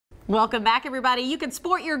Welcome back, everybody. You can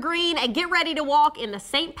sport your green and get ready to walk in the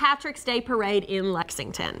St. Patrick's Day Parade in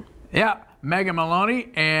Lexington. Yeah, Megan Maloney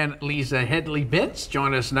and Lisa Headley-Bentz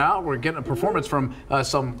join us now. We're getting a performance from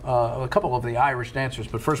a couple of the Irish dancers,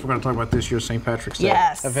 but first we're going to talk about this year's St. Patrick's Day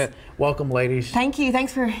event. Welcome, ladies. Thank you.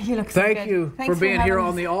 Thanks for Thank you for being here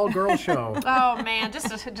on the all-girls show. Oh man,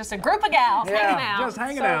 just a group of gals hanging out. Just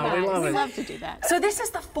hanging out. Nice. We love it. We love to do that. So this is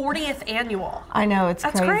the 40th annual. I know, it's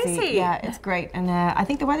That's crazy. Yeah, it's great, and I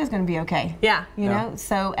think the weather's going to be okay. Yeah. You know,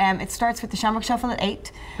 so it starts with the Shamrock Shuffle at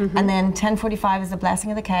 8, and then 10:45 is the Blessing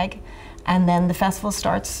of the Keg. And then the festival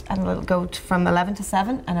starts, and it'll go from 11 to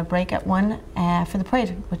 7, and a break at 1 for the parade,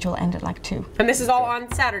 which will end at like 2. And this is all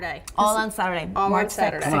on Saturday? All on Saturday. All March on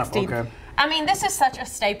Saturday. 16th. Okay. I mean, this is such a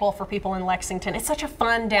staple for people in Lexington. It's such a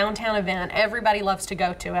fun downtown event. Everybody loves to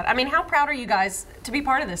go to it. I mean, how proud are you guys to be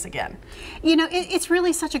part of this again? You know, it's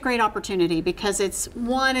really such a great opportunity because it's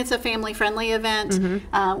a family-friendly event.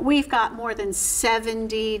 We've got more than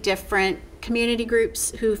 70 different community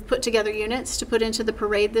groups who've put together units to put into the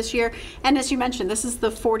parade this year. And as you mentioned, this is the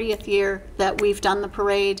 40th year that we've done the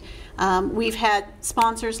parade. We've had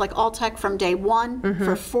sponsors like Alltech from day one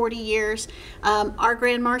for 40 years. Our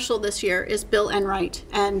Grand Marshal this year is Bill Enright,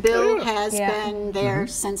 and Bill has been there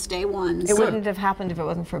since day one. It wouldn't have happened if it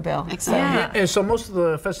wasn't for Bill. Exactly. And so most of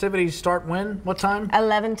the festivities start when? What time?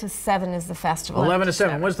 11 to 7 is the festival. 11 to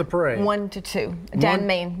 7. When's the parade? 1 to 2. Down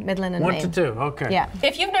Main, Midland and 1 Main. to 2. Okay. Yeah.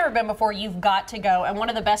 If you've never been before, you've got to go, and one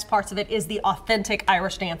of the best parts of it is the authentic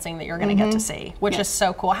Irish dancing that you're going to get to see, which is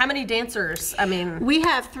so cool. How many dancers? I mean, we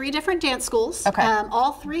have 3 different dance schools. Okay.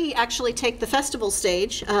 All 3 actually take the festival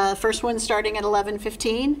stage. First one starting at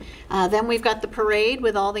 11:15. Then we've got the parade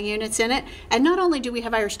with all the units in it. And not only do we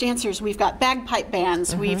have Irish dancers, we've got bagpipe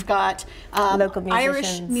bands. We've got local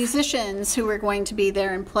Irish musicians who are going to be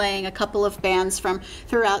there and playing, a couple of bands from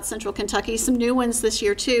throughout Central Kentucky, some new ones this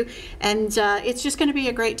year too. And it's just going to be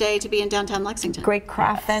a great day to be in downtown Lexington. Great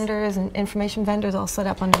craft vendors and information vendors all set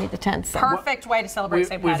up underneath the tents. So. perfect way to celebrate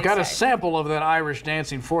St. Patrick's We've got Day. a sample of that Irish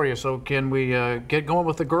dancing for you, so can we get going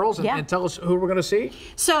with the girls and tell us who we're going to see?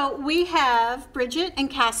 So we have Bridget and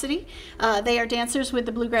Cassidy. They are dancers with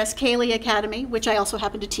the Bluegrass Hayley Academy, which I also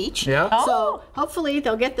happen to teach. Yeah. So hopefully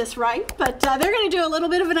they'll get this right, but they're going to do a little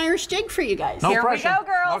bit of an Irish jig for you guys. No Here pressure. we go,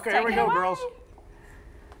 girls. Okay, here we go, girls.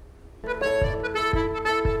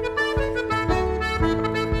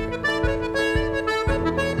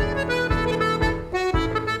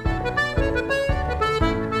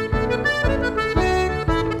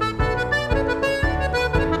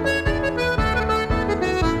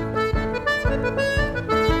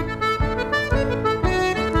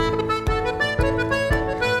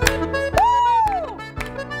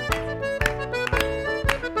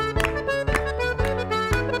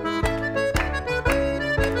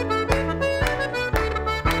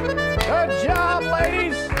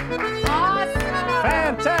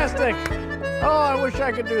 Fantastic. Oh, I wish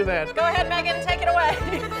I could do that. Go ahead, Megan, take it away.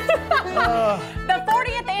 The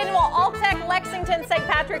 40th annual Alltech Lexington St.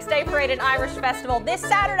 Patrick's Day Parade and Irish Festival this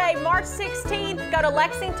Saturday, March 16th. Go to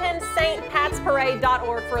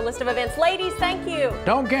lexingtonstpatsparade.org for a list of events. Ladies, thank you.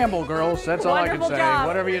 Don't gamble, girls. That's all I can say. Wonderful job.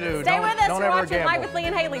 Whatever you do, Stay with us. don't We're ever watching gamble. Live with Lee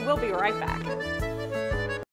and Hayley. We'll be right back.